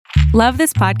Love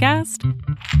this podcast?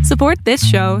 Support this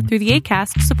show through the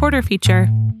Acast supporter feature.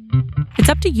 It's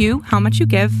up to you how much you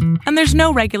give, and there's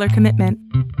no regular commitment.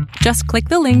 Just click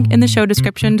the link in the show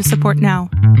description to support now.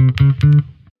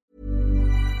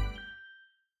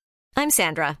 I'm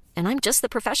Sandra, and I'm just the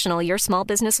professional your small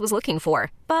business was looking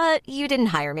for. But you didn't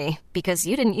hire me because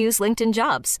you didn't use LinkedIn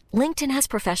Jobs. LinkedIn has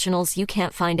professionals you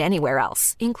can't find anywhere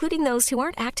else, including those who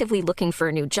aren't actively looking for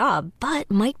a new job, but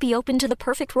might be open to the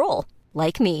perfect role,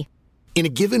 like me. In a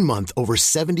given month, over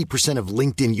 70% of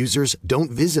LinkedIn users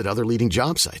don't visit other leading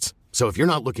job sites. So if you're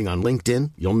not looking on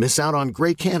LinkedIn, you'll miss out on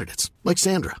great candidates like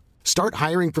Sandra. Start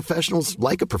hiring professionals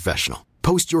like a professional.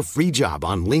 Post your free job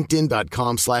on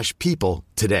linkedin.com/people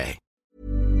today.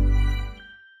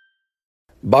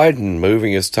 Biden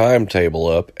moving his timetable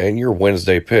up, and your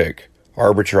Wednesday pick,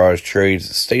 Arbitrage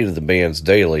Trade's State of the Bands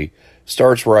Daily,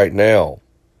 starts right now.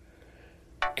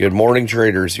 Good morning,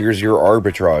 traders. Here's your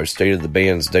Arbitrage State of the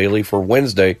Bands Daily for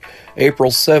Wednesday, April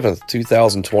 7th,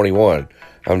 2021.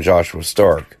 I'm Joshua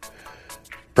Stark.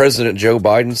 President Joe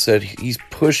Biden said he's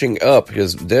pushing up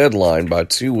his deadline by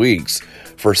 2 weeks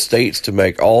for states to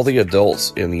make all the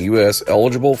adults in the U.S.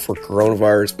 eligible for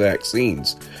coronavirus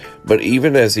vaccines. But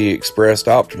even as he expressed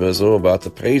optimism about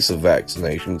the pace of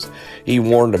vaccinations, he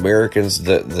warned Americans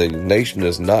that the nation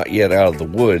is not yet out of the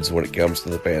woods when it comes to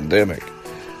the pandemic.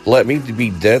 Let me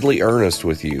be deadly earnest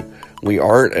with you. We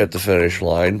aren't at the finish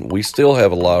line. We still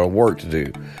have a lot of work to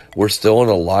do. We're still in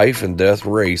a life and death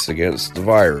race against the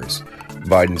virus,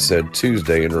 Biden said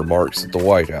Tuesday in remarks at the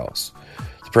White House.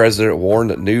 The president warned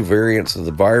that new variants of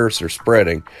the virus are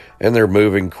spreading, and they're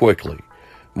moving quickly.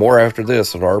 More after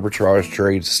this on Arbitrage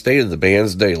Trade's State of the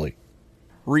Bands Daily.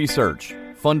 Research,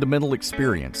 fundamental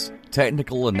experience,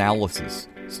 technical analysis,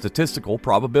 statistical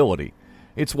probability.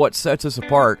 It's what sets us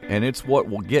apart, and it's what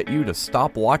will get you to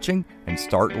stop watching and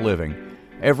start living.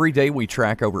 Every day we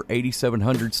track over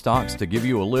 8,700 stocks to give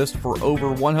you a list for over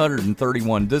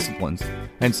 131 disciplines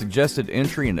and suggested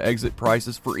entry and exit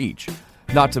prices for each,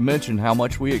 not to mention how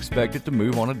much we expect it to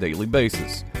move on a daily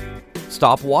basis.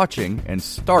 Stop watching and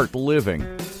start living.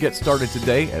 Get started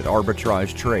today at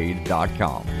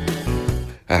arbitragetrade.com.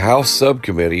 A House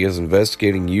subcommittee is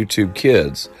investigating YouTube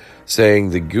Kids, saying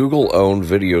the Google-owned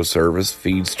video service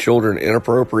feeds children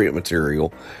inappropriate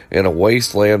material in a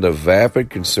wasteland of vapid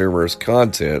consumerist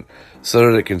content so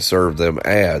that it can serve them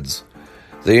ads.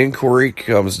 The inquiry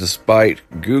comes despite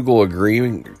Google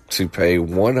agreeing to pay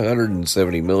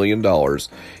 $170 million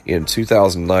in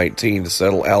 2019 to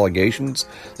settle allegations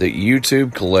that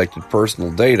YouTube collected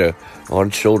personal data on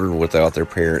children without their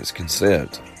parents'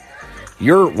 consent.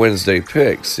 Your Wednesday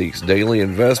pick seeks daily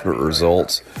investment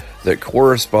results that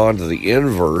correspond to the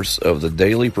inverse of the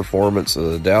daily performance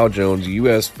of the Dow Jones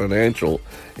U.S. Financial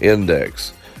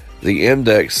Index. The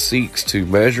index seeks to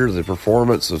measure the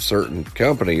performance of certain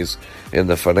companies in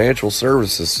the financial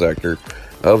services sector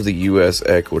of the U.S.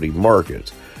 equity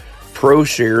market.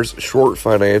 ProShares Short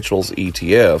Financials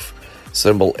ETF,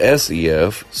 symbol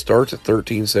SEF, starts at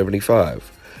 $13.75.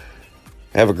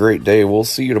 Have a great day. We'll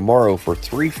see you tomorrow for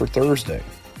 3 for Thursday.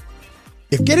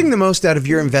 If getting the most out of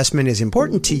your investment is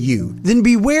important to you, then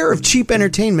beware of cheap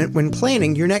entertainment when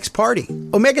planning your next party.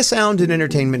 Omega Sound and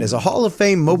Entertainment is a Hall of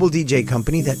Fame mobile DJ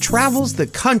company that travels the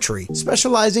country,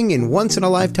 specializing in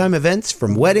once-in-a-lifetime events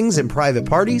from weddings and private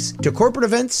parties to corporate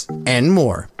events and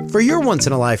more. For your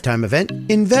once-in-a-lifetime event,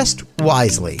 invest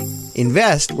wisely.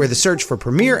 Invest where the search for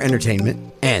premier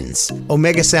entertainment ends.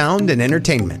 Omega Sound and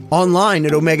Entertainment. Online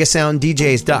at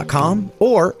OmegaSoundDJs.com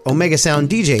or Omega Sound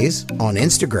DJs on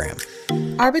Instagram.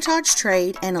 Arbitrage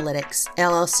Trade Analytics,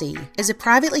 LLC, is a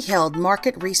privately held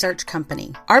market research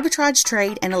company. Arbitrage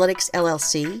Trade Analytics,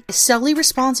 LLC, is solely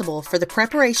responsible for the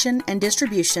preparation and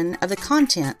distribution of the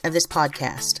content of this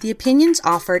podcast. The opinions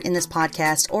offered in this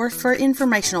podcast are for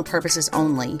informational purposes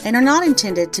only and are not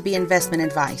intended to be investment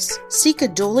advice. Seek a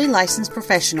duly licensed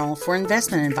professional for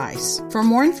investment advice. For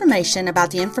more information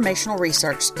about the informational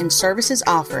research and services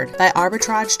offered by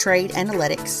Arbitrage Trade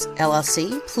Analytics,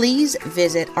 LLC, please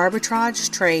visit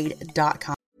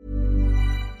arbitragetrade.com.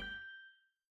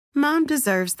 Mom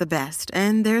deserves the best,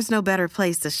 and there's no better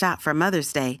place to shop for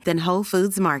Mother's Day than Whole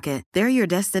Foods Market. They're your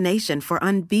destination for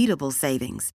unbeatable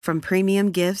savings, from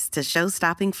premium gifts to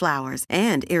show-stopping flowers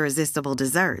and irresistible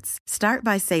desserts. Start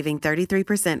by saving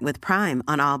 33% with Prime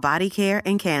on all body care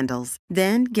and candles.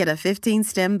 Then get a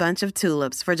 15-stem bunch of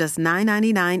tulips for just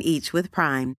 $9.99 each with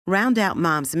Prime. Round out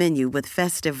Mom's menu with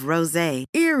festive rosé,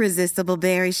 irresistible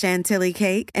berry chantilly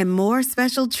cake, and more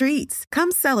special treats.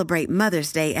 Come celebrate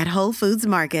Mother's Day at Whole Foods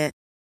Market.